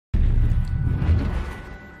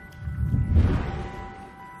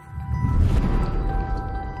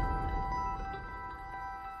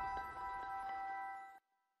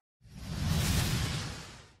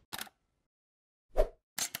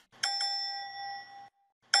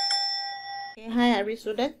Okay, hi every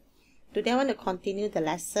student. Today I want to continue the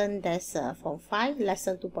lesson that's from 5,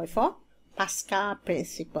 lesson 2.4 Pascal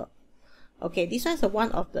principle. Okay, this one's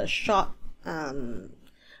one of the short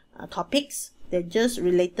topics that just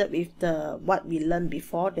related with the what we learned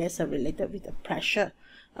before. There's a related with the pressure.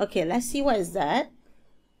 Okay, let's see what is that.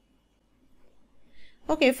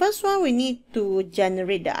 Okay, first one we need to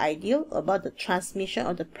generate the idea about the transmission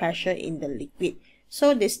of the pressure in the liquid.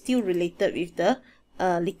 So they're still related with the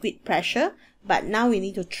liquid pressure, but now we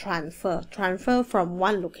need to transfer from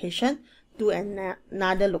one location to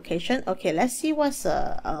another location. Okay, let's see what's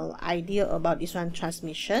the idea about this one,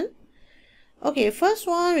 transmission. Okay, first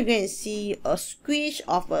one we're going to see a squish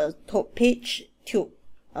of a top page tube.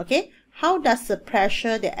 Okay, how does the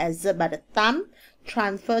pressure that exerted by the thumb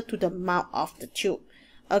transfer to the mouth of the tube?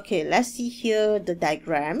 Okay, let's see here the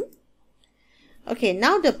diagram. Okay,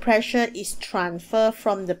 now the pressure is transferred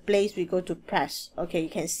from the place we go to press. Okay, you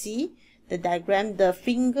can see the diagram. The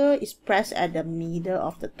finger is pressed at the middle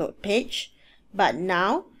of the top page, but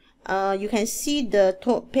now you can see the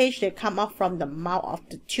top page that come out from the mouth of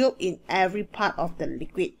the tube in every part of the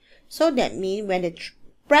liquid. So that means when they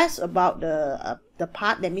press about the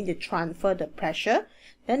part, that means they transfer the pressure.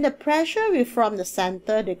 Then the pressure will from the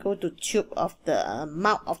center, they go to tube of the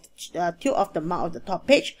mouth of the tube of the mouth of the top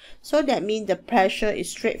page. So that means the pressure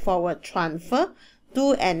is straightforward transfer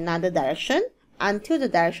to another direction until the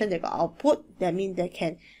direction they got output. That means they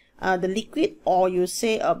can the liquid, or you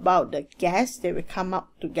say about the gas, they will come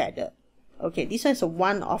up together. Okay, this is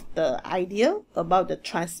one of the idea about the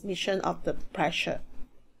transmission of the pressure.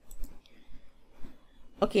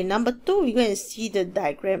 Okay, number 2, we're going to see the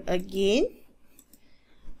diagram again.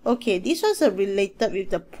 Okay, this was related with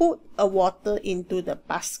the put a water into the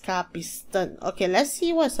Pascal piston. Okay, let's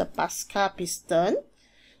see what's a Pascal piston.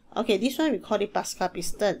 Okay, this one we call it Pascal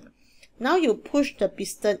piston. Now you push the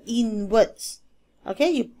piston inwards. Okay,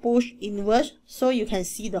 you push inwards so you can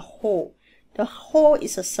see the hole. The hole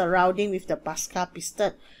is a surrounding with the Pascal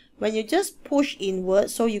piston. When you just push inward,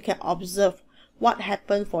 so you can observe what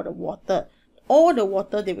happened for the water. All the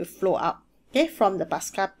water, they will flow out. Okay, from the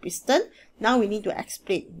Pascal piston. Now we need to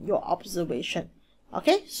explain your observation.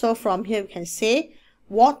 Okay, so from here we can say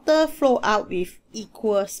water flow out with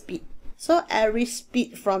equal speed. So every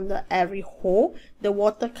speed from every hole, the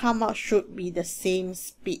water come out should be the same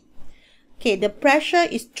speed. Okay, the pressure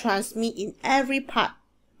is transmitted in every part.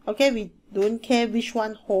 Okay, we don't care which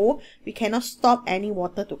one hole, we cannot stop any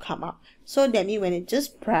water to come out. So that means when it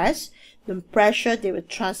just press, the pressure they will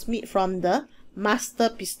transmit from the master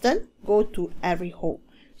piston go to every hole.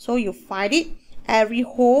 So you find it, every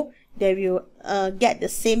hole they will get the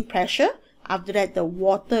same pressure. After that the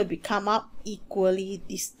water will come up equally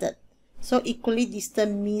distant. So equally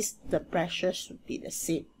distant means the pressure should be the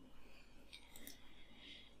same.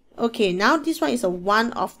 Okay, now this one is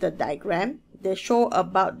one of the diagram. They show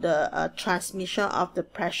about the transmission of the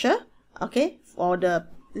pressure, okay, for the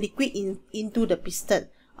liquid into the piston.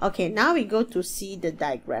 Okay, now we go to see the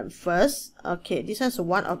diagram first. Okay, this is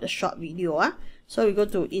one of the short video. So we go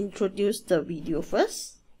to introduce the video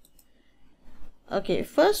first. Okay,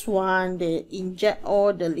 first one, they inject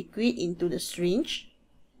all the liquid into the syringe.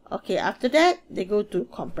 Okay, after that, they go to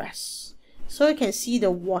compress. So you can see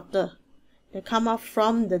the water that come out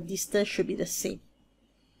from the distance should be the same.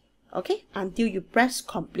 Okay, until you press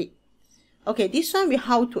complete. Okay, this one we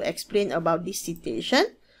how to explain about this situation.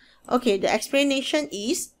 Okay, the explanation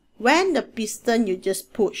is when the piston you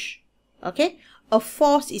just push, okay, a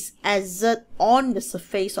force is exerted on the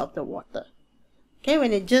surface of the water. Okay,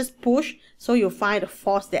 when you just push, so you find the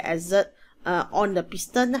force that exerted on the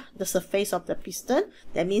piston, the surface of the piston,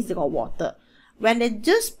 that means they got water. When they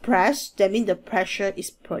just press, that means the pressure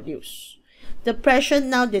is produced. The pressure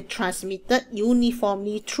now they transmitted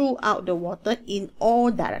uniformly throughout the water in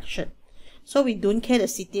all directions. So we don't care the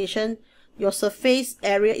situation, your surface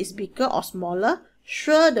area is bigger or smaller,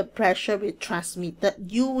 sure the pressure will transmitted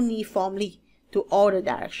uniformly to all the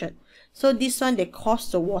directions. So this one they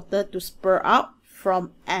cause the water to spur out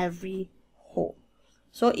from every hole.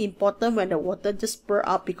 So important when the water just spur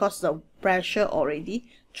out because the pressure already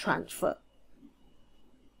transferred.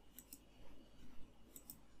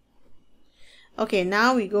 Okay,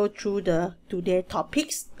 now we go through the today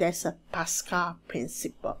topics. There's a Pascal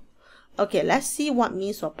principle. Okay, let's see what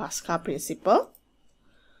means for Pascal principle.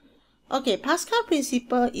 Okay, Pascal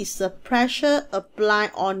principle is the pressure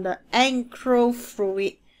applied on the enclosed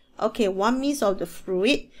fluid. Okay, what means of the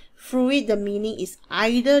fluid? Fluid, the meaning is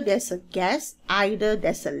either there's a gas, either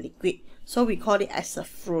there's a liquid. So we call it as a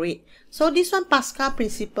fluid. So this one Pascal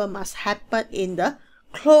principle must happen in the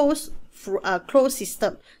closed closed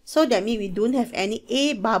system. So that means we don't have any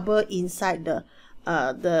air bubble inside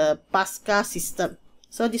the Pascal system.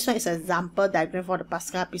 So this one is an example diagram for the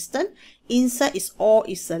Pascal piston. Inside is all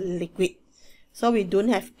is a liquid. So we don't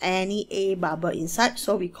have any air bubble inside.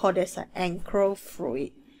 So we call this an enclosed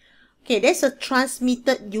fluid. Okay, that's a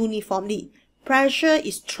transmitted uniformly. Pressure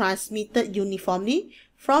is transmitted uniformly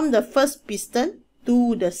from the first piston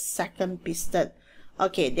to the second piston.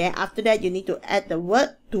 Okay, then after that you need to add the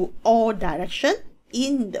word to all direction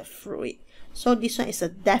in the fluid. So this one is a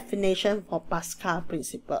definition for Pascal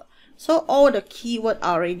principle. So all the keyword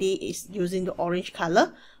already is using the orange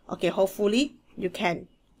color. Okay, hopefully you can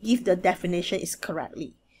give the definition is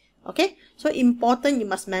correctly. Okay, so important you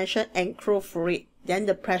must mention enclosed fluid. Then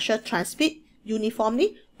the pressure transmit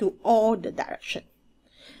uniformly to all the direction.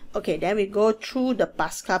 Okay, then we go through the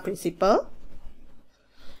Pascal principle.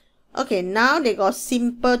 Okay, now they got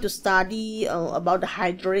simple to study about the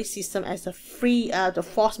hydraulic system as a the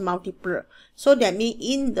force multiplier. So that means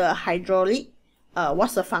in the hydraulic,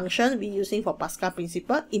 what's the function we using for Pascal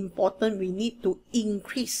principle? Important, we need to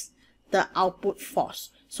increase the output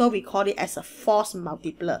force. So we call it as a force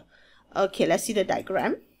multiplier. Okay, let's see the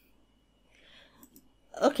diagram.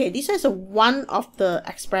 Okay, this is one of the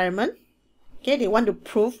experiment. Okay, they want to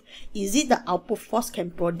prove is it the output force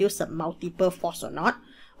can produce a multiple force or not.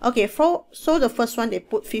 Okay, so the first one, they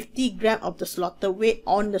put 50 grams of the slaughter weight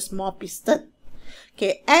on the small piston.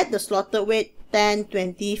 Okay, add the slaughter weight 10,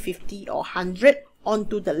 20, 50 or 100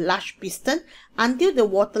 onto the large piston until the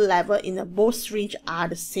water level in the both syringe are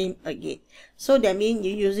the same again. So that means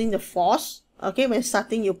you're using the force. Okay, when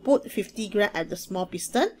starting you put 50 grams at the small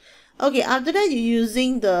piston. Okay, after that you're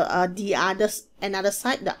using the another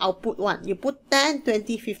side, the output one. You put 10,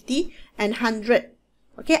 20, 50 and 100.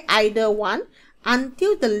 Okay, either one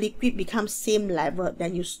until the liquid becomes same level,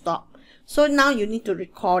 then you stop. So now you need to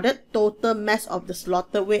record the total mass of the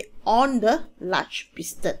slaughter weight on the large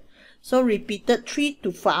piston. So repeated 3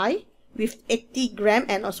 to 5 with 80 grams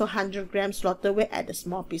and also 100 grams slaughter weight at the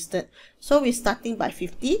small piston. So we're starting by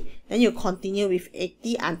 50, then you continue with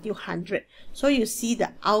 80 until 100. So you see the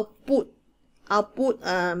output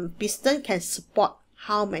piston can support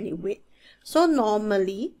how many weight. So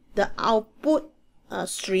normally the output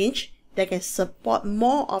syringe, they can support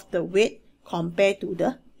more of the weight compared to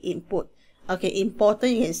the input. Okay,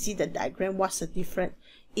 important, you can see the diagram, what's the difference.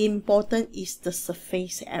 Important is the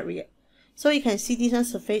surface area. So you can see this one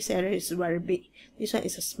surface area is very big. This one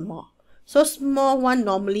is a small. So small one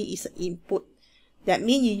normally is an input. That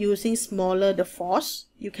means you're using smaller the force,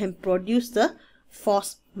 you can produce the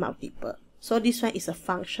force multiple. So this one is a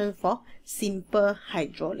function for simple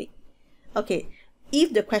hydraulic. Okay,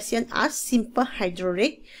 if the question asks simple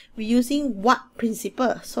hydraulic, we're using what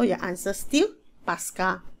principle? So your answer still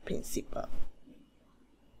Pascal principle.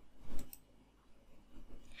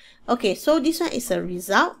 Okay, so this one is a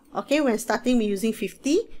result. Okay, when starting we're using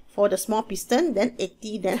 50 for the small piston, then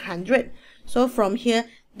 80, then 100. So from here,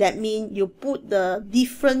 that means you put the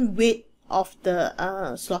different weight of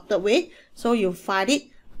the slaughter weight. So you find it,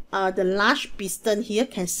 the large piston here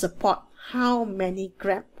can support how many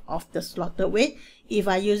grams of the slaughter weight. If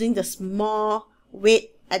I'm using the small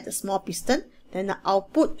weight at the small piston, then the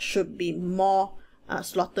output should be more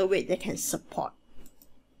slaughter weight that can support.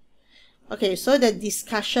 Okay, so the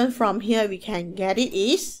discussion from here we can get it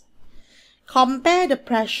is, compare the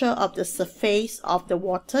pressure of the surface of the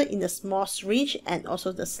water in the small syringe and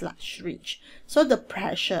also the large syringe. So the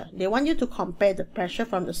pressure, they want you to compare the pressure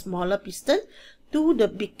from the smaller piston to the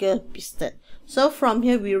bigger piston. So from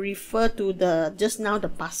here we refer to the just now the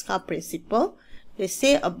Pascal principle. They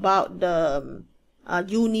say about the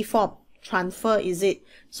uniform transfer, is it?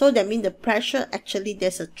 So that means the pressure, actually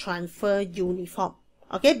there's a transfer uniform.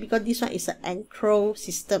 Okay, because this one is an enclosed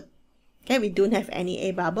system. Okay, we don't have any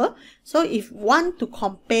air bubble. So if want to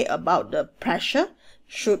compare about the pressure,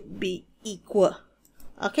 should be equal.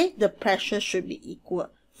 Okay, the pressure should be equal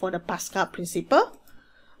for the Pascal principle.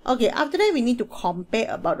 Okay, after that we need to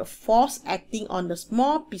compare about the force acting on the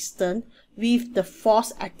small piston with the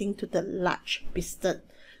force acting to the large piston.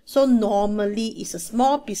 So normally it's a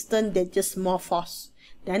small piston, there's just small force.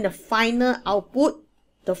 Then the final output,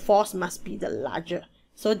 the force must be the larger.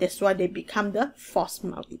 So that's why they become the force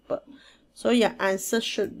multiple. So your answer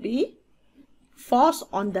should be force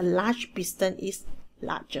on the large piston is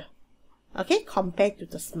larger. Okay, compared to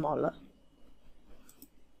the smaller.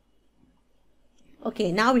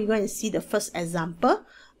 Okay, now we're going to see the first example,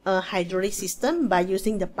 a hydraulic system by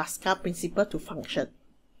using the Pascal principle to function.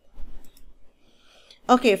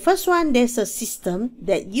 Okay, first one, there's a system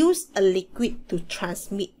that use a liquid to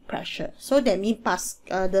transmit pressure. So that means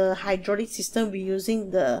the hydraulic system, we're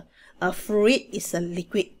using the A fluid is a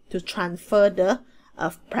liquid to transfer the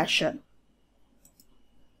pressure.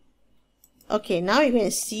 Okay, now you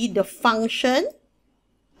can see the function.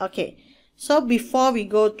 Okay, so before we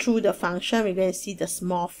go through the function, we're going to see the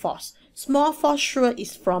small force. Small force sure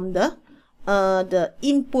is from the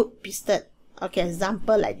input piston. Okay,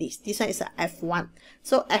 example like this. This one is a F1.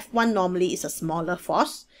 So F1 normally is a smaller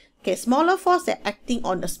force. Okay, smaller force that acting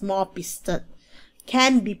on the small piston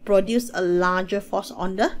can be produce a larger force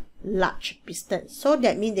on the large piston. So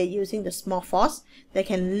that means they're using the small force that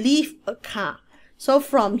can lift a car. So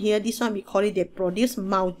from here, this one we call it they produce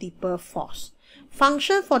multiple force.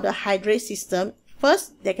 Function for the hydraulic system,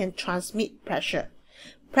 first they can transmit pressure.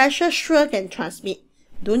 Pressure sure can transmit.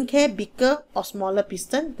 Don't care bigger or smaller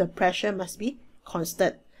piston, the pressure must be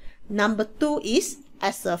constant. Number 2 is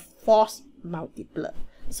as a force multiplier.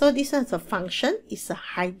 So this one's a function, is a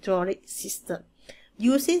hydraulic system.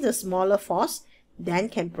 Using the smaller force, then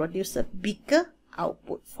can produce a bigger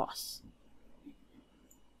output force.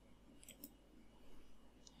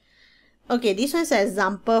 Okay, this one's an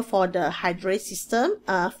example for the hydraulic system,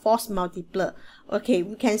 force multiplier. Okay,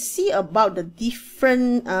 we can see about the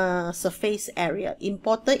different surface area.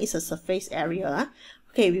 Important is a surface area.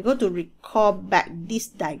 Okay, we go to recall back this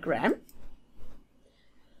diagram.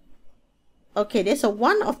 Okay, there's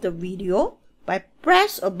one of the video. By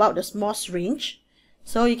press about the small syringe,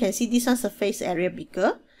 so you can see this one surface area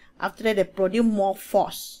bigger. After that, they produce more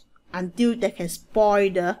force until they can spoil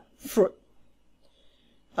the fruit.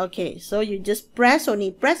 Okay, so you just press, only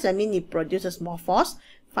press, that means it produces more force.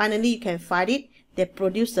 Finally, you can find it, they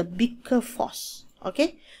produce a bigger force,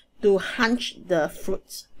 okay, to hunch the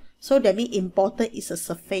fruits. So that means important is a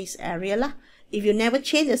surface area lah. If you never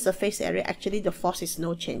change the surface area, actually the force is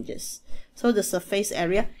no changes. So the surface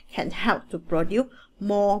area can help to produce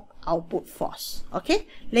more output force, okay.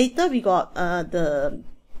 Later we got the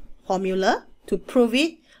formula to prove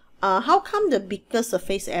it. How come the bigger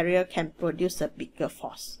surface area can produce a bigger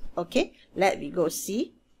force? Okay, let me go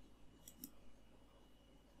see.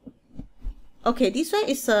 Okay, this one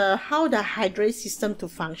is how the hydraulic system to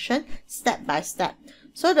function step by step.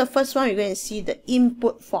 So the first one, you're going to see the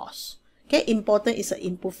input force. Okay, important is an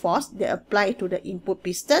input force. They apply to the input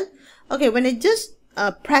piston. Okay, when they just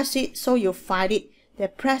press it, so you find it, they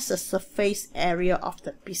press the surface area of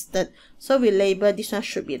the piston. So we label this one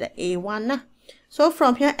should be the A1 lah. So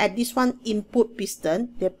from here at this one input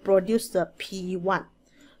piston, they produce the P1.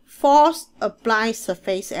 Force apply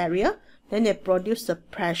surface area, then they produce the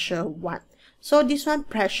pressure 1. So this one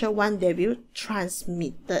pressure 1 they will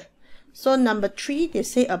transmit it. So number 3 they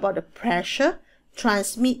say about the pressure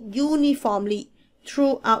transmit uniformly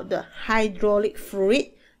throughout the hydraulic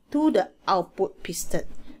fluid to the output piston.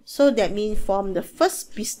 So that means from the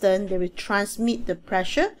first piston they will transmit the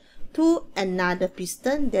pressure to another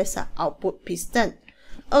piston, there's an output piston.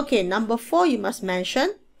 Okay, number 4 you must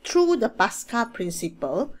mention, through the Pascal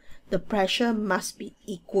principle, the pressure must be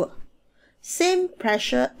equal. Same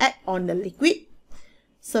pressure act on the liquid,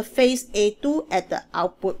 surface A2 at the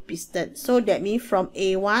output piston. So that means from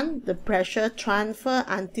A1, the pressure transfer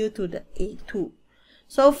until to the A2.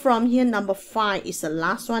 So from here, number 5 is the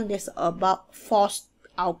last one, that's about force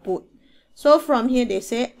output. So from here, they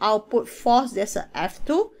say output force, there's a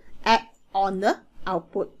F2, act on the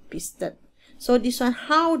output piston. So this one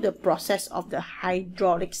how the process of the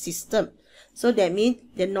hydraulic system. So that means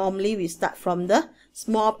that normally we start from the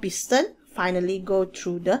small piston, finally go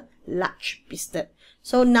through the large piston.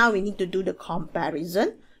 So now we need to do the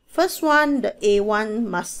comparison. First one, the A1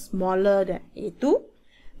 must smaller than A2.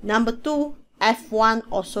 Number 2, F1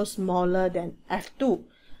 also smaller than F2.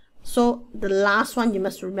 So the last one you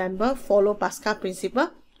must remember, follow Pascal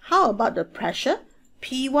principle. How about the pressure?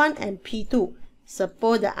 P1 and P2.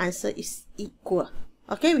 Suppose the answer is equal.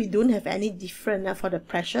 Okay, we don't have any different for the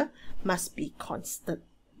pressure, must be constant.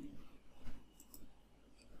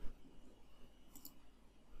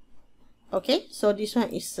 Okay, so this one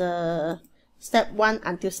is step 1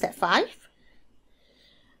 until step 5.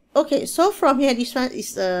 Okay, so from here, this one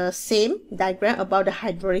is the same diagram about the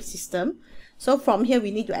hydraulic system. So from here, we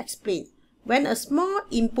need to explain. When a small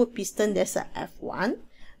input piston, there's a F1.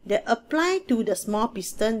 They apply to the small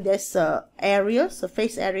piston, there's a area,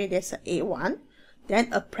 surface area, there's a A1.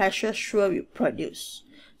 Then a pressure sure will produce.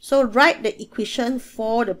 So write the equation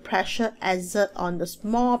for the pressure exerted on the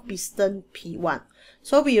small piston P1.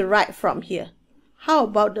 So we write from here. How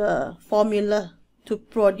about the formula to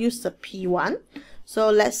produce the P1? So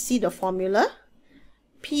let's see the formula.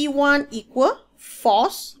 P1 equal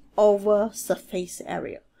force over surface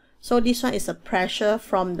area. So this one is a pressure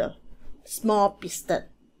from the small piston.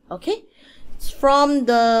 Okay. From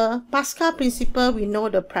the Pascal principle, we know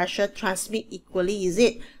the pressure transmit equally, is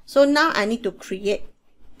it? So now I need to create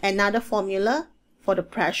another formula for the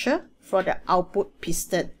pressure for the output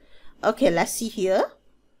piston. Okay, let's see here.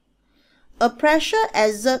 A pressure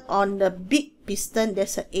exerted on the big piston,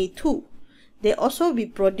 there's a A2. They also will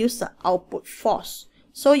produce the output force.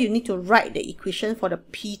 So you need to write the equation for the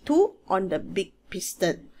P2 on the big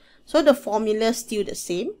piston. So the formula is still the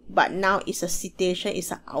same, but now it's a situation,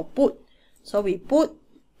 it's an output. So we put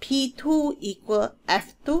P2 equal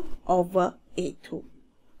F2 over A2.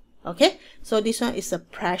 Okay, so this one is a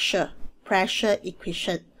pressure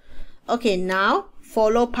equation. Okay, now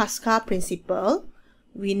follow Pascal principle.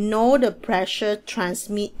 We know the pressure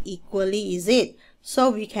transmit equally, is it? So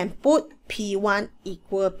we can put P1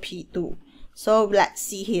 equal P2. So let's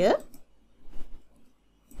see here.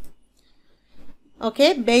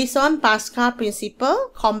 Okay, based on Pascal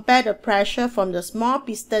principle, compare the pressure from the small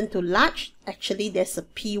piston to large. Actually, there's a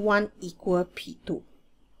P1 equal P2.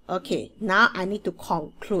 Okay, now I need to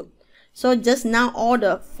conclude. So just now all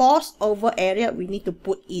the force over area we need to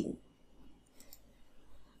put in.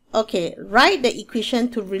 Okay, write the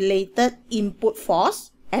equation to related input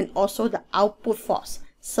force and also the output force,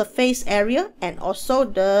 surface area and also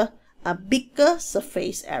the bigger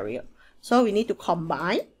surface area. So we need to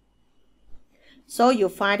combine. So you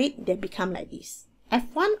find it, they become like this.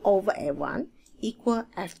 F1 over A1 equal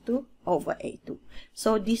F2 over A2.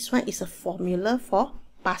 So this one is a formula for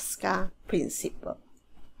Pascal principle.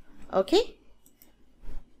 Okay.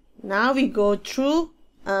 Now we go through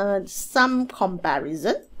some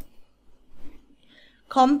comparison.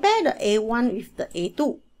 Compare the A1 with the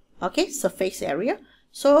A2. Okay, surface area.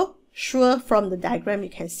 So sure from the diagram you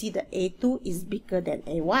can see the A2 is bigger than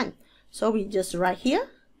A1. So we just write here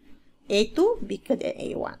A2 bigger than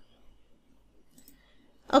A1.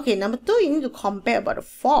 Okay, number 2, you need to compare about the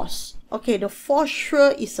force. Okay, the force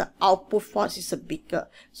sure is the output force is a bigger.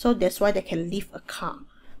 So that's why they can lift a car.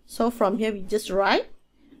 So from here we just write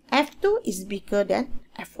F2 is bigger than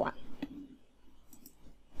F1.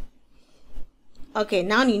 Okay,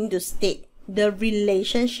 now you need to state the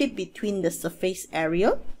relationship between the surface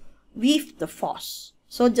area with the force.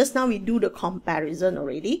 So just now we do the comparison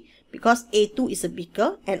already because A2 is a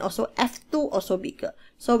bigger and also F2 also bigger.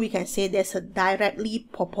 So we can say there's a directly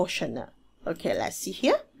proportional. Okay, let's see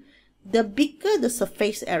here. The bigger the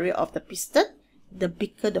surface area of the piston, the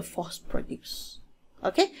bigger the force produced.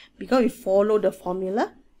 Okay, because we follow the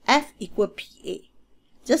formula F equal PA.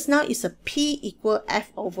 Just now it's a P equal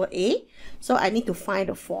F over A. So I need to find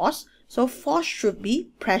the force. So force should be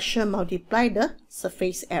pressure multiplied the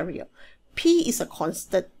surface area. P is a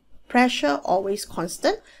constant. Pressure always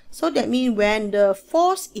constant. So that means when the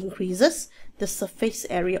force increases, the surface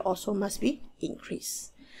area also must be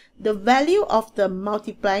increased. The value of the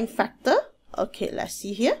multiplying factor. Okay, let's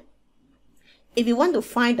see here. If you want to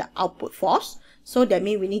find the output force, so that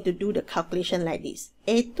means we need to do the calculation like this.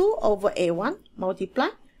 A2 over A1 multiply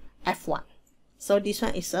F1. So this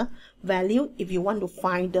one is a value if you want to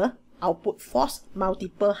find the output force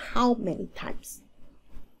multiple how many times.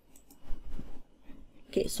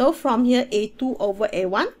 Okay, so from here A2 over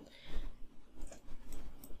A1.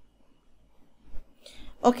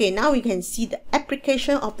 Okay, now we can see the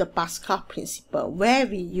application of the Pascal principle where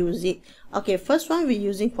we use it. Okay, first one we're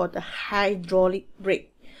using for the hydraulic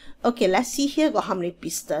brake. Okay, let's see here got how many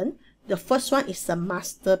piston. The first one is the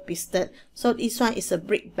master piston. So this one is a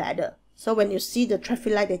brake pedal. So when you see the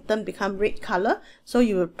traffic light, they turn become red color. So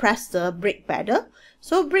you will press the brake pedal.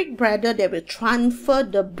 So brake pedal, they will transfer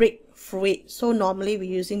the brake fluid. So normally we're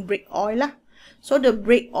using brake oil lah. So the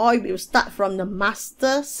brake oil will start from the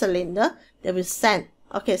master cylinder. They will send.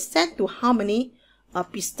 Okay, send to how many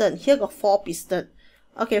piston? Here got 4 piston.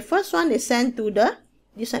 Okay, first one they send to the,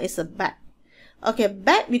 this one is a back. Okay,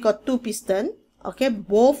 back we got 2 piston. Okay,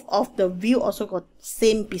 both of the wheel also got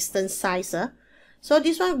same piston size. So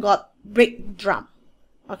this one got brake drum.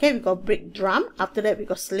 Okay, we got brake drum. After that we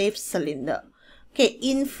got slave cylinder. Okay,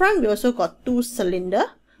 in front we also got 2 cylinder.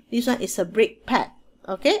 This one is a brake pad.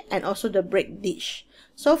 Okay, and also the brake dish.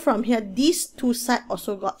 So from here, these 2 sides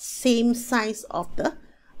also got same size of the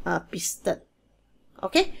piston.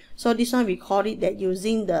 Okay, so this one we call it that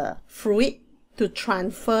using the fluid to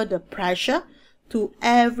transfer the pressure to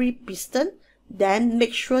every piston. Then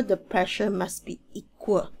make sure the pressure must be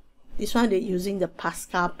equal. This one they're using the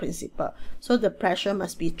Pascal principle. So the pressure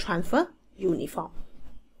must be transferred uniform.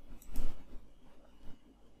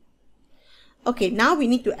 Okay, now we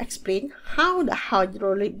need to explain how the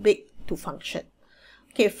hydraulic brake to function.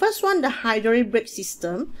 Okay, first one, the hydraulic brake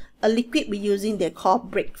system, a liquid we're using they call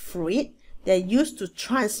brake fluid. They're used to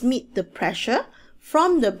transmit the pressure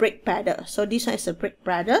from the brake pedal. So this one is a brake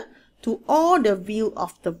pedal to all the wheel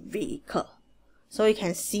of the vehicle. So you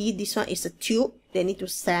can see this one is a tube. They need to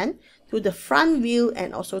send to the front wheel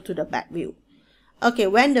and also to the back wheel. Okay,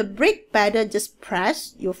 when the brake pedal just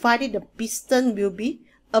press, you'll find it the piston will be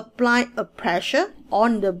apply a pressure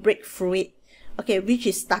on the brake fluid, okay, which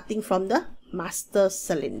is starting from the master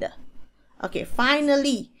cylinder. Okay,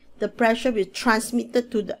 finally, the pressure will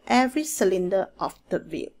transmitted to the every cylinder of the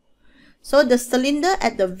wheel. So the cylinder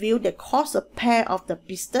at the wheel, they cause a pair of the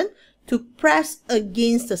piston to press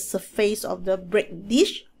against the surface of the brake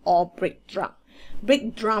dish or brake drum.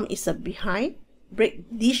 Brake drum is a behind, brake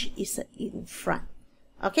dish is a in front.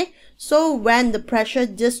 Okay, so when the pressure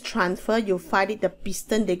just transfer, you'll find it the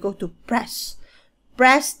piston, they go to press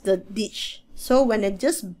the dish. So when they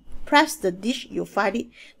just press the dish, you'll find it,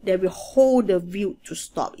 they will hold the wheel to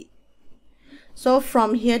stop it. So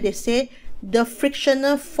from here, they say the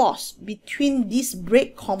frictional force between this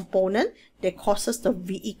brake component that causes the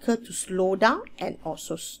vehicle to slow down and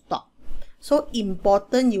also stop. So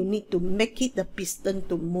important, you need to make it the piston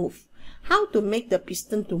to move. How to make the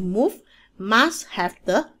piston to move? Must have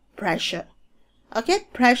the pressure. Okay,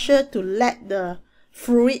 pressure to let the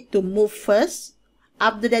fluid to move first.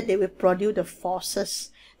 After that, they will produce the forces.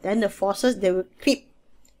 Then the forces, they will clip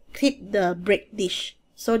the brake dish.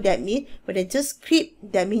 So that means when they just clip,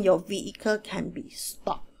 that means your vehicle can be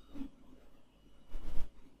stopped.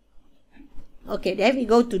 Okay, then we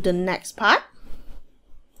go to the next part.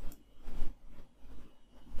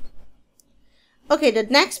 Okay, the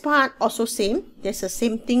next part also same. There's the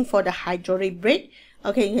same thing for the hydraulic brake.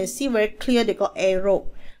 Okay, you can see very clear they got arrow.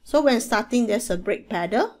 So when starting, there's a brake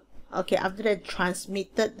pedal. Okay, after that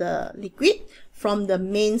transmitted the liquid from the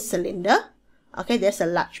main cylinder. Okay, there's a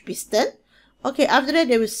large piston. Okay, after that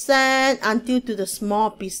they will send until to the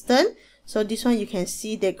small piston. So this one you can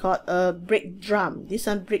see they got a brake drum. This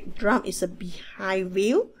one brake drum is a behind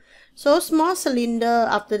wheel. So small cylinder,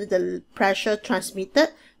 after the pressure transmitted,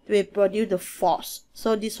 they will produce the force.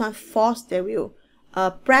 So this one force, they will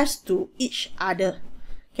press to each other.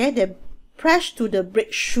 Okay, they press to the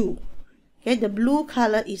brake shoe. Okay, the blue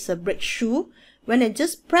color is a brake shoe. When they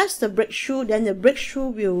just press the brake shoe, then the brake shoe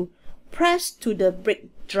will press to the brake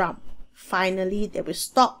drum. Finally, they will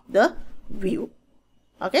stop the wheel.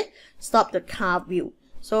 Okay, stop the car wheel.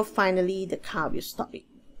 So finally, the car will stop it.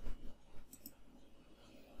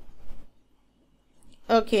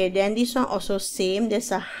 Okay, then this one also same.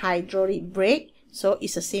 There's a hydraulic brake. So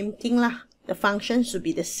it's the same thing lah. The function should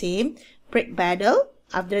be the same. Brake pedal.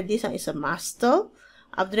 After this one is a master.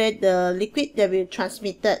 After that, the liquid that will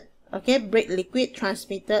transmitted. Okay, brake liquid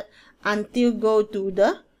transmitted until go to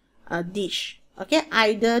the dish. Okay,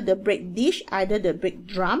 either the brake dish, either the brake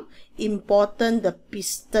drum. Important the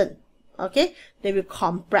piston. Okay, they will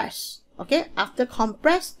compress. Okay, after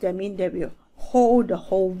compress, that means they will hold the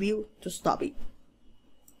whole wheel to stop it.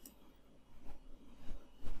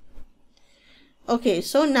 Okay,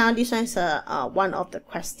 so now this one is one of the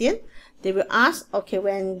question. They will ask, okay,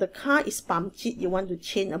 when the car is punctured, you want to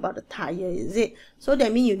change about the tire, is it? So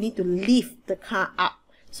that means you need to lift the car up.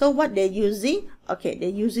 So what they're using? Okay, they're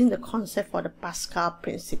using the concept for the Pascal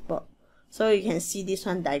principle. So you can see this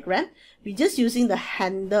one diagram. We're just using the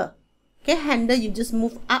handle. Okay, handle, you just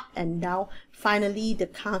move up and down. Finally, the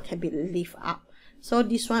car can be lifted up. So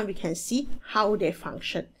this one, we can see how they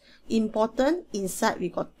function. Important, inside we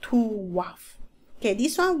got two valves. Okay,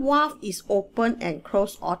 this one valve is open and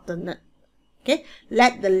closed alternate. Okay,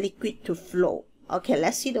 let the liquid to flow. Okay,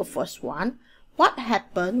 let's see the first one. What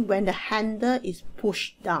happens when the handle is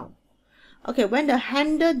pushed down? Okay, when the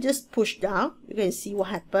handle just pushed down, you can see what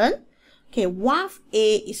happened. Okay, valve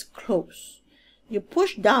A is closed. You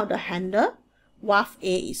push down the handle, valve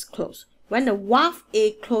A is closed. When the valve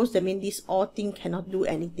A closed, that means this all thing cannot do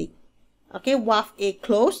anything. Okay, valve A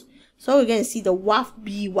closed. So you can see the valve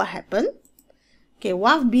B, what happened? Okay,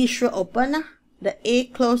 valve B should open. The A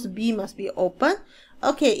closed, B must be open.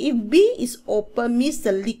 Okay, if B is open, means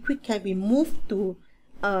the liquid can be moved to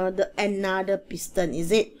another piston,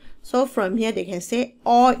 is it? So from here, they can say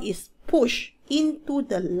oil is pushed into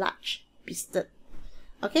the large piston.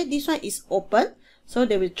 Okay, this one is open. So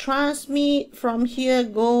they will transmit from here,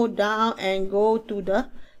 go down and go to the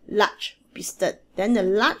large piston. Then the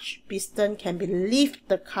large piston can be lift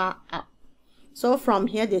the car up. So from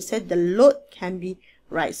here, they said the load can be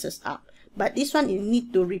rises up. But this one, you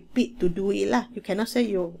need to repeat to do it lah. You cannot say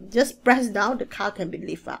you just press down, the car can be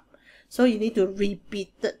lift up. So you need to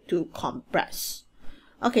repeat it to compress.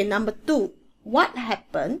 Okay, number 2. What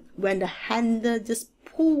happened when the handle just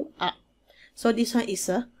pull up? So this one is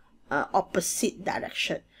a opposite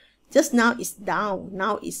direction. Just now it's down,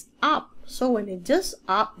 now it's up. So when it just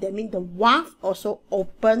up, that means the valve also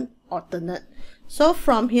open alternate. So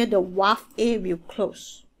from here, the valve A will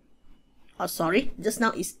close. Oh, sorry, just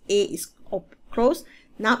now is A is closed,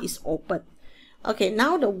 now it's open. Okay,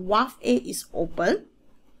 now the valve A is open.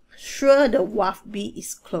 Sure, the valve B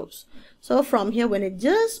is closed. So from here, when it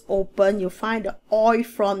just open, you find the oil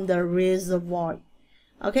from the reservoir.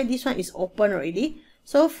 Okay, this one is open already.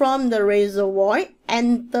 So from the reservoir,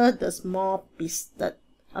 enter the small piston.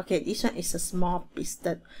 Okay, this one is a small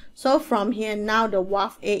piston. So from here, now the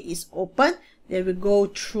valve A is open. They will go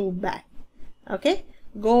through back. Okay,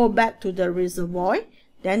 go back to the reservoir.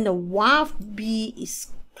 Then the valve B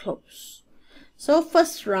is closed. So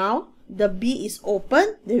first round, the B is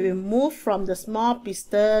open. They will move from the small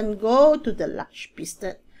piston, go to the large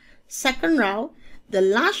piston. Second round, the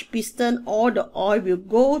large piston or the oil will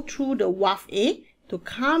go through the valve A to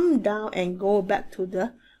come down and go back to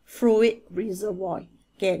the fluid reservoir.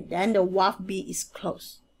 Okay, then the valve B is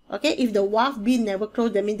closed. Okay, if the valve B never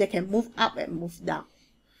closed, that means they can move up and move down.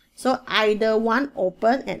 So either one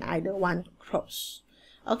open and either one closed.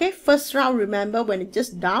 Okay, first round, remember when it's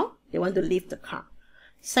just down, they want to leave the car.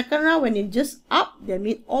 Second round, when it's just up, that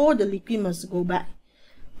means all the liquid must go back.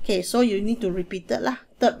 Okay, so you need to repeat it lah.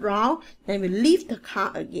 Third round, then we leave the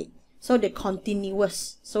car again. So they're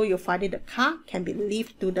continuous. So you find that the car can be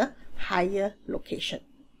lifted to the higher location.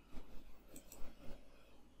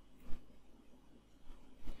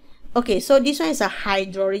 Okay, so this one is a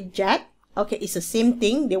hydraulic jet. Okay, it's the same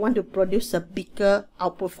thing. They want to produce a bigger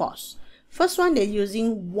output force. First one, they're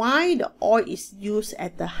using why the oil is used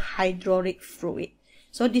as the hydraulic fluid.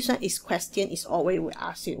 So this one is question is always we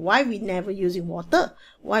ask you, why we never using water?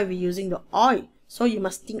 Why we using the oil? So you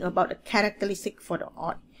must think about the characteristic for the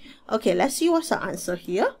oil. Okay, let's see what's the answer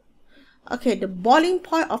here. Okay, the boiling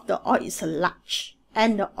point of the oil is large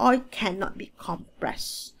and the oil cannot be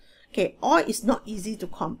compressed. Okay, oil is not easy to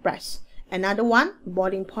compress. Another one,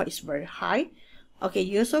 boiling point is very high. Okay,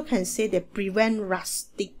 you also can say they prevent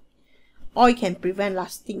rusting. Oil can prevent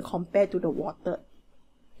rusting compared to the water.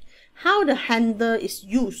 How the handle is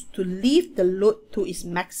used to lift the load to its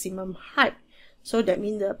maximum height. So that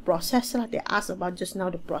means the process, they asked about just now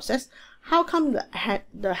the process. How come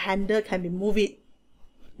the handle can be moved?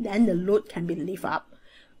 Then the load can be lifted up.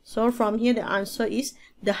 So from here the answer is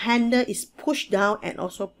the handle is pushed down and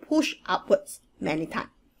also pushed upwards many times.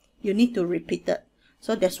 You need to repeat it.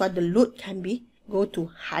 So that's why the load can be go to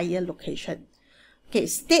higher location. Okay,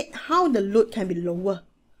 state how the load can be lower.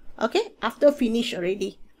 Okay, after finish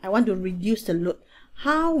already, I want to reduce the load.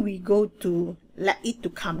 How we go to let it to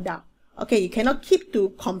come down? Okay, you cannot keep to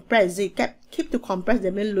compress. You can keep to compress,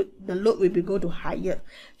 the load will be go to higher.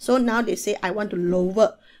 So now they say I want to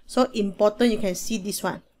lower. So important, you can see this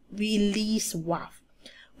one. Release valve.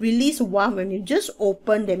 Release valve, when you just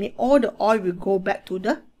open, that means all the oil will go back to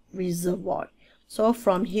the reservoir. So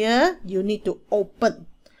from here, you need to open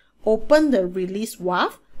the release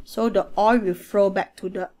valve, so the oil will flow back to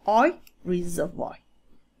the oil reservoir.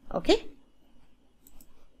 Okay.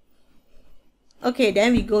 Okay,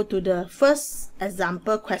 then we go to the first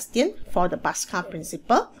example question for the Pascal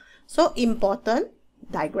principle. So important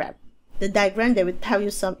diagram. The diagram, they will tell you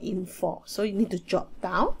some info, so you need to jot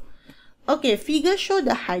down. Okay, figure show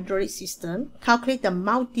the hydraulic system. Calculate the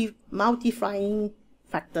multiplying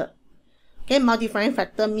factor. Okay, multiplying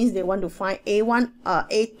factor means they want to find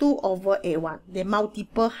A2 over A1. They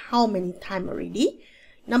multiple how many times already?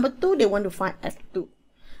 Number 2, they want to find F2.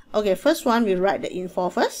 Okay, first one, we write the info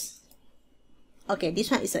first. Okay,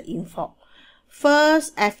 this one is an info.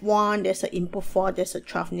 First, F1, there's an input force, there's a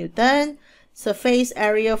 12 Newton. Surface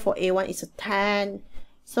area for A1 is a 10.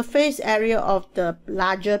 Surface area of the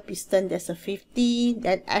larger piston, there's a 50.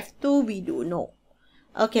 Then F2, we do know.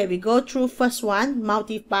 Okay, we go through first one,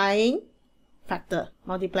 multiplying factor.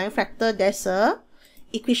 Multiplying factor, there's a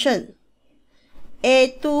equation.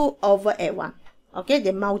 A2 over A1. Okay,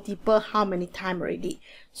 they multiple how many times already?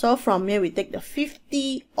 So from here, we take the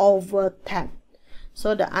 50 over 10.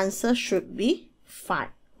 So the answer should be 5.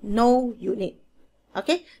 No unit.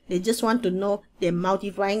 Okay, they just want to know the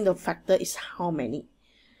multiplying the factor is how many.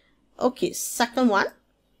 Okay, second one.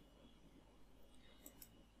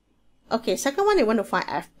 Okay, second one, they want to find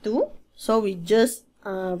F2. So we just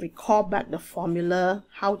recall back the formula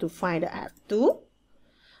how to find the F2.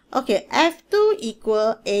 Okay, F2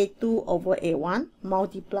 equal A2 over A1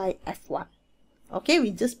 multiply F1. Okay,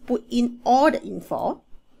 we just put in all the info.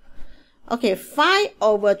 Okay, 5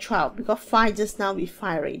 over 12, because 5 just now we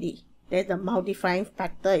 5 already. There's the multiplying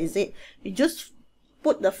factor, is it? We just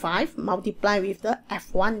put the 5, multiply with the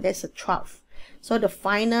F1, that's a 12. So the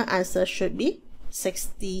final answer should be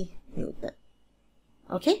 60 Newton.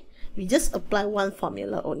 Okay, we just apply one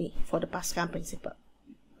formula only for the Pascal principle.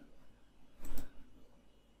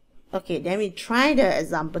 Okay, then we try the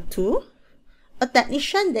example 2. A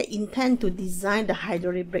technician that intends to design the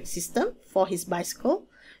hydraulic brake system for his bicycle,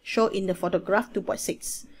 shown in the photograph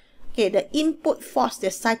 2.6. Okay, the input force the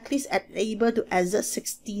cyclist is able to exert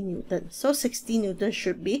 60 Newton. So 60 Newton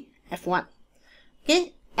should be F1.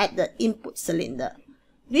 Okay, at the input cylinder,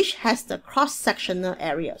 which has the cross-sectional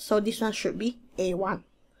area. So this one should be A1.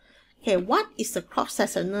 Okay, what is the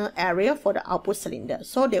cross-sectional area for the output cylinder?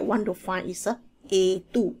 So they want to find is a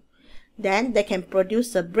A2. Then they can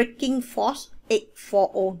produce a braking force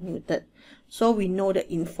 840 Newton. So we know the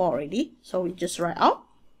info already. So we just write out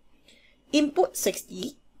input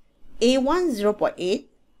 60, A1 0.8,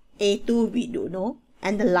 A2 we do know,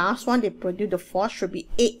 and the last one they produce the force should be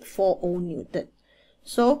 840 Newton.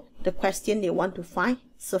 So the question they want to find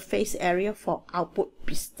surface area for output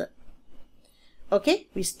piston. Okay,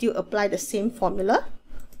 we still apply the same formula.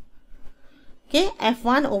 Okay,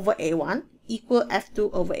 F1 over A1 equal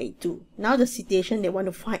F2 over A2. Now the situation they want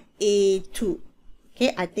to find A2.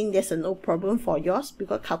 Okay, I think there's no problem for yours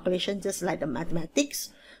because calculation just like the mathematics.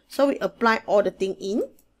 So we apply all the thing in.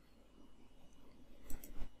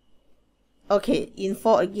 Okay,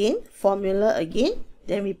 info again, formula again.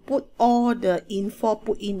 Then we put all the info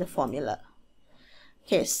put in the formula.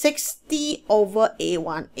 Okay, 60 over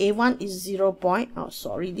A1. A1 is 0. Oh,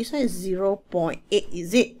 sorry, this one is 0.8,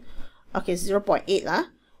 is it? Okay, 0.8 lah.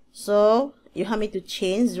 So you have me to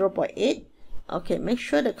change 0.8. Okay, make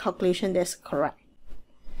sure the calculation is correct.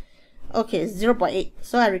 Okay, 0.8.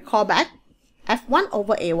 So I recall back. F1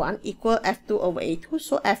 over A1 equal F2 over A2.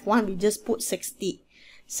 So F1 we just put 60.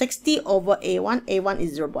 60 over A1. A1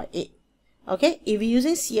 is 0.8. Okay, if we're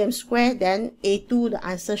using cm square, then A2 the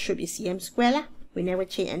answer should be cm square lah. We never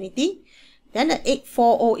change anything. Then the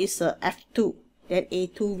 840 is a F2. Then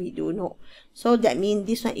A2 we do know. So that means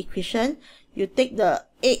this one equation, you take the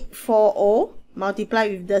 840 multiply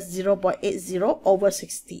with the 0.80 over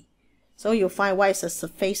 60. So you find what is the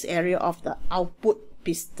surface area of the output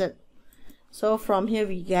piston. So from here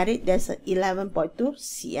we get it, there's a 11.2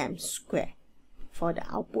 cm square for the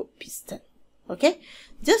output piston. Okay,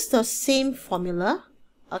 just the same formula.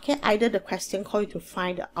 Okay, either the question call you to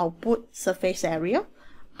find the output surface area,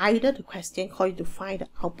 either the question call you to find the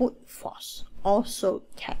output force, also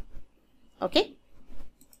can. Okay.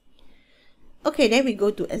 Okay, then we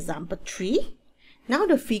go to example 3. Now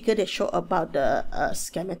the figure they show about the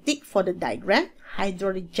schematic for the diagram,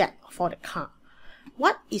 hydraulic jet for the car.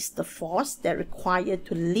 What is the force that required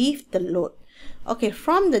to lift the load? Okay,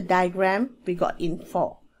 from the diagram we got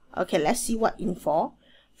info. Okay, let's see what info.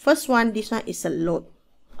 First one, this one is a load.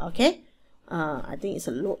 Okay, I think it's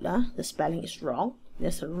a load. The spelling is wrong.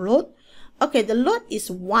 There's a load. Okay, the load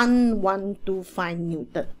is 1125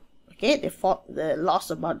 Newton. Okay, they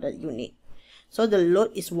lost about the unit. So the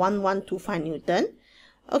load is 1125 Newton.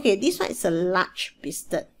 Okay, this one is a large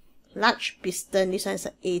piston. Large piston, this one is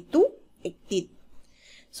a A2, 18.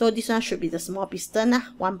 So this one should be the small piston,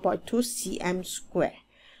 1.2 cm square.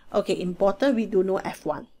 Okay, important, we do know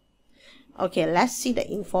F1. Okay, let's see the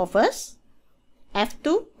info first.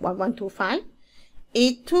 F2, 1125.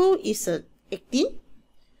 A2 is a 18.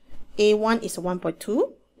 A1 is a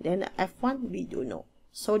 1.2. Then the F1, we do know.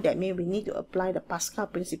 So that means we need to apply the Pascal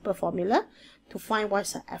principle formula to find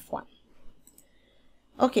what's the F1.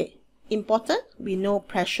 Okay, important, we know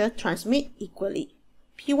pressure transmit equally.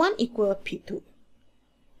 P1 equal P2.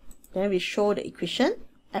 Then we show the equation.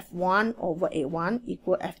 F1 over A1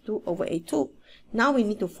 equal F2 over A2. Now we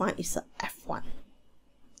need to find is a F1.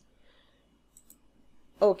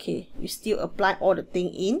 Okay, we still apply all the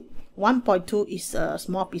thing in. 1.2 is a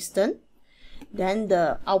small piston. Then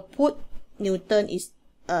the output Newton is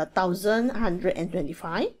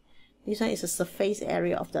 1125. This one is the surface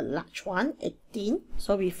area of the large one, 18.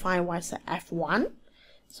 So we find what's the F1.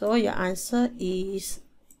 So your answer is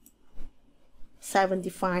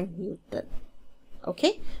 75 Newton.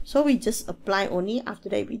 Okay, so we just apply only, after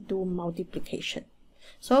that we do multiplication.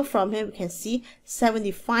 So from here we can see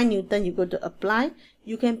 75 Newton you go to apply,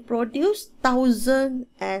 you can produce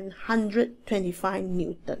 1125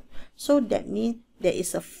 Newton. So that means there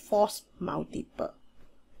is a force multiple.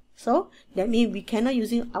 So that means we cannot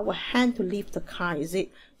using our hand to lift the car, is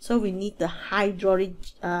it? So we need the hydraulic,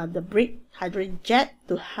 the brake hydraulic jet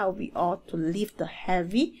to help we all to lift the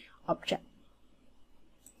heavy object.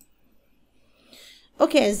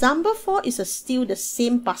 Okay, example 4 is still the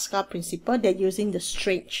same Pascal principle. They're using the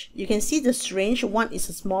strange. You can see the strange, one is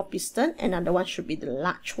a small piston, another one should be the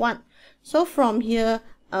large one. So from here,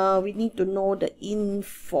 we need to know the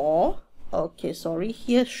info. Okay, sorry,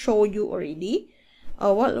 here show you already.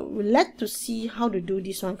 Well, we'd like to see how to do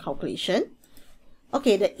this one calculation.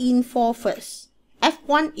 Okay, the info first.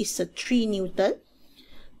 F1 is a 3 Newton.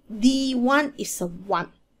 D1 is a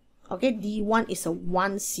 1. Okay, D1 is a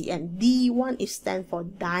 1 cm. D1 is stand for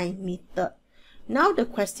diameter. Now the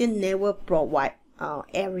question never provide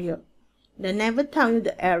area. They never tell you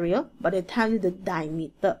the area, but they tell you the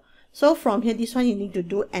diameter. So from here, this one you need to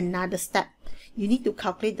do another step. You need to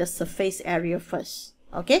calculate the surface area first.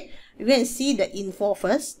 Okay, you can see the info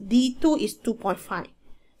first. D2 is 2.5.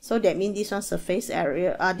 So that means this one surface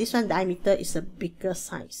area, this one diameter is a bigger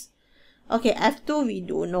size. Okay, F2 we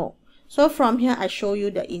do know. So from here, I show you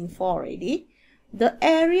the info already. The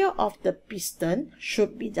area of the piston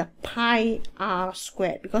should be the pi r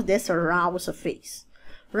squared because there's a round surface.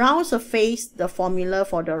 Round surface, the formula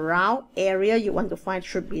for the round area you want to find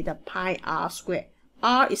should be the pi r squared.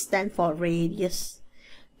 R is stand for radius.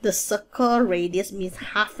 The circle radius means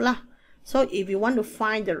half lah. So if you want to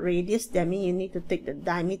find the radius, that means you need to take the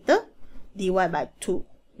diameter divided by 2.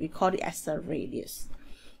 We call it as the radius.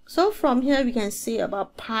 So from here we can see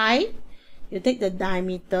about pi, you take the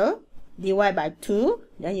diameter, divide by 2,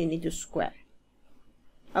 then you need to square.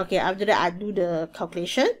 Okay, after that I do the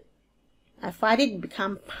calculation. I find it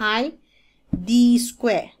become pi d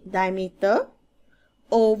square diameter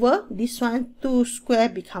over this one 2 square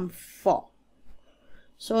become 4.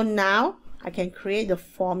 So now I can create the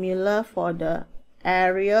formula for the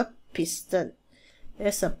area piston.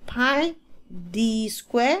 There's a pi d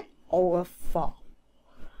square over 4.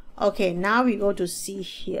 Okay, now we go to see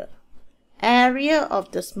here. Area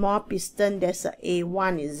of the small piston, there's a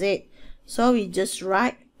A1, is it? So we just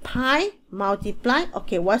write pi multiply.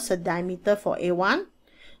 Okay, what's the diameter for A1?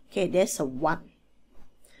 Okay, there's a 1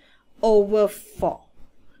 over 4.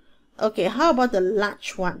 Okay, how about the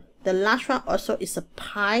large one? The large one also is a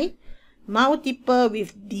pi multiple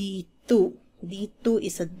with D2. D2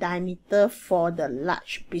 is a diameter for the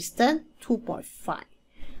large piston, 2.5.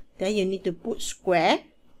 Then you need to put square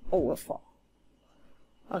over 4.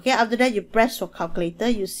 Okay, after that you press your calculator,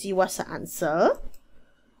 you see what's the answer.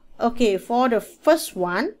 Okay, for the first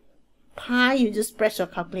one, pi, you just press your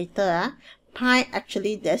calculator. Pi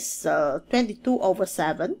actually there's 22 over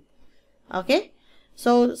 7. Okay,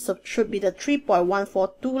 so should be the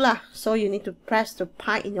 3.142 lah. So you need to press the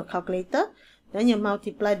pi in your calculator. Then you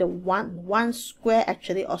multiply the 1. 1 square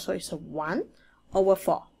actually also is a 1 over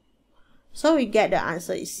 4. So we get the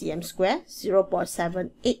answer is cm square,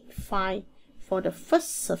 0.785 for the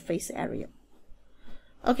first surface area.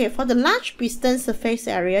 Okay, for the large piston surface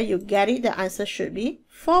area, you get it, the answer should be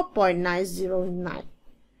 4.909.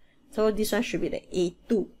 So this one should be the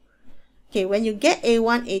A2. Okay, when you get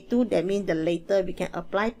A1, A2, that means the later we can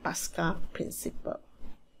apply Pascal principle.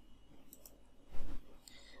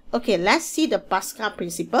 Okay, let's see the Pascal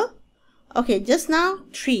principle. Okay, just now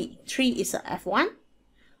 3 is a F1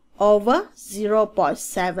 over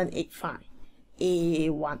 0.785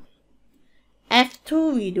 A1.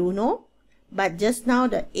 F2 we do know, but just now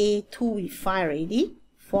the A2 we find already,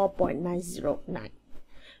 4.909.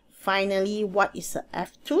 Finally, what is a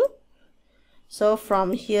F2? So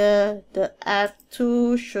from here, the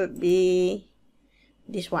F2 should be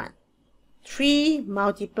this one. 3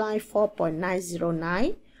 multiply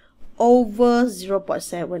 4.909 over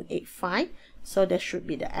 0.785. So that should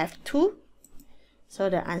be the F2. So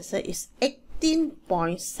the answer is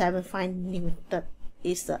 18.75 Newton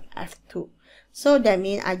is the F2. So that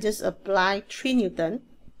means I just apply 3 Newton.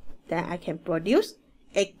 Then I can produce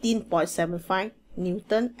 18.75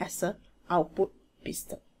 Newton as a output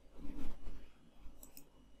piston.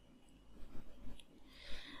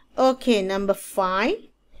 Okay, number 5.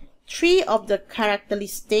 3 of the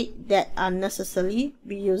characteristics that are necessary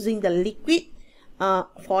be using the liquid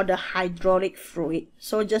for the hydraulic fluid.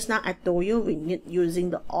 So just now I told you we need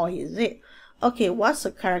using the oil, is it? Okay, what's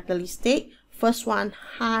the characteristic? First one,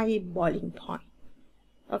 high boiling point.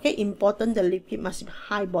 Okay, important, the liquid must be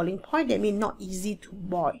high boiling point. That means not easy to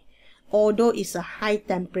boil. Although it's a high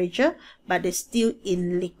temperature, but it's still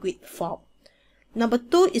in liquid form. Number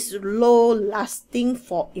 2 is low lasting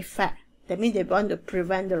for effect. That means they want to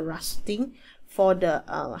prevent the rusting for the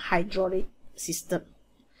hydraulic system.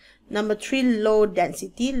 Number 3, low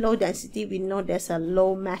density. Low density, we know there's a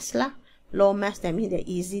low mass lah. Low mass, that means they're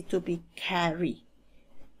easy to be carried.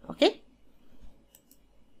 Okay.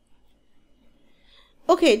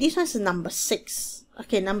 Okay, this one's number 6.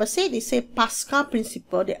 Okay, number 6, they say Pascal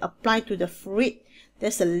principle, they apply to the fluid.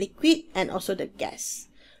 There's a liquid and also the gas.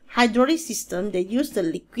 Hydraulic system, they use the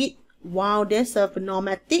liquid, while there's a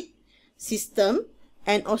pneumatic system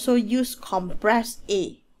and also use compressed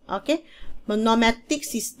air. Okay, pneumatic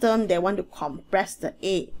system, they want to compress the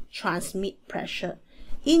air, transmit pressure.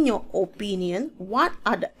 In your opinion, what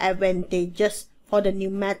are the advantages for the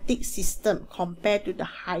pneumatic system compared to the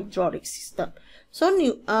hydraulic system? So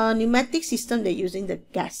pneumatic system, they're using the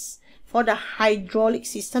gas. For the hydraulic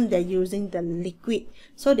system, they're using the liquid.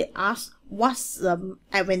 So they ask, what's the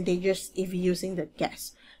advantages if you're using the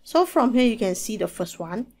gas? So from here, you can see the first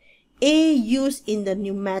one. Air used in the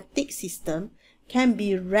pneumatic system can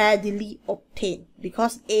be readily obtained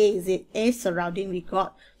because air surrounding we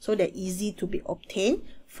got, so they're easy to be obtained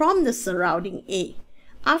from the surrounding air.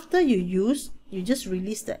 After you use, you just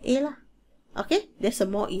release the air lah. Okay, that's a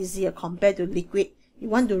more easier compared to liquid. You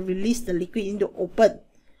want to release the liquid, you need to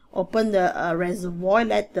open the reservoir,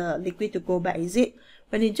 let the liquid to go back, is it?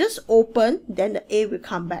 When you just open, then the air will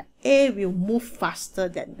come back. Air will move faster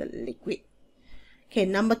than the liquid. Okay,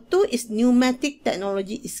 number 2 is pneumatic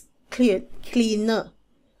technology is cleaner.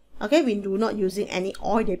 Okay, we do not using any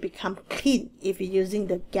oil, they become clean if you're using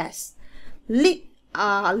the gas. Leak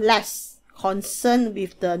are less concerned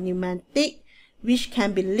with the pneumatic, which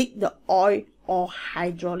can be leak the oil or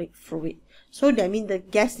hydraulic fluid. So that means the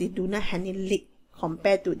gas, they do not have any leak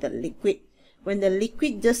compared to the liquid. When the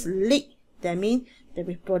liquid just leak, that means they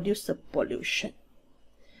will produce the pollution.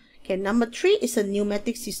 Okay, number 3 is a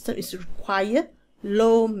pneumatic system is require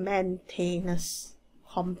low maintenance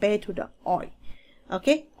compared to the oil.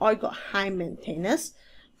 Okay, oil got high maintenance.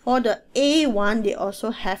 For the A1, they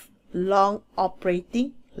also have long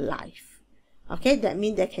operating life. Okay, that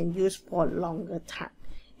means they can use for longer time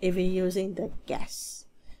if you're using the gas.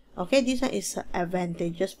 Okay, this one is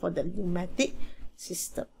advantages for the pneumatic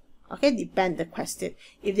system. Okay, depend the question.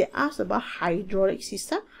 If they ask about hydraulic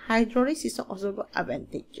system also got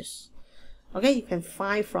advantages. Okay, you can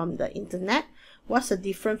find from the internet what's the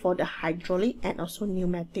difference for the hydraulic and also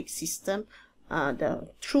pneumatic system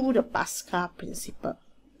through the Pascal principle.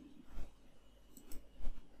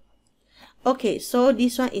 Okay, so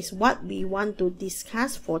this one is what we want to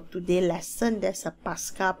discuss for today's lesson. There's a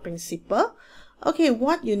Pascal principle. Okay,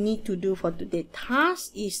 what you need to do for today's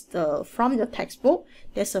task is from the textbook,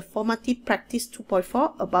 there's a formative practice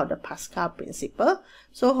 2.4 about the Pascal principle.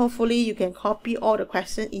 So hopefully you can copy all the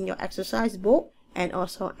questions in your exercise book and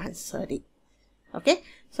also answer it. Okay,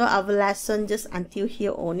 so our lesson just until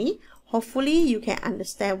here only. Hopefully you can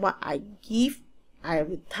understand what I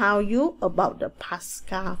will tell you about the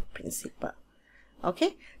Pascal principle.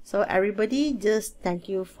 Okay, so everybody, just thank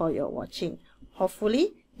you for your watching.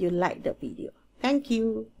 Hopefully you like the video. Thank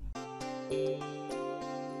you.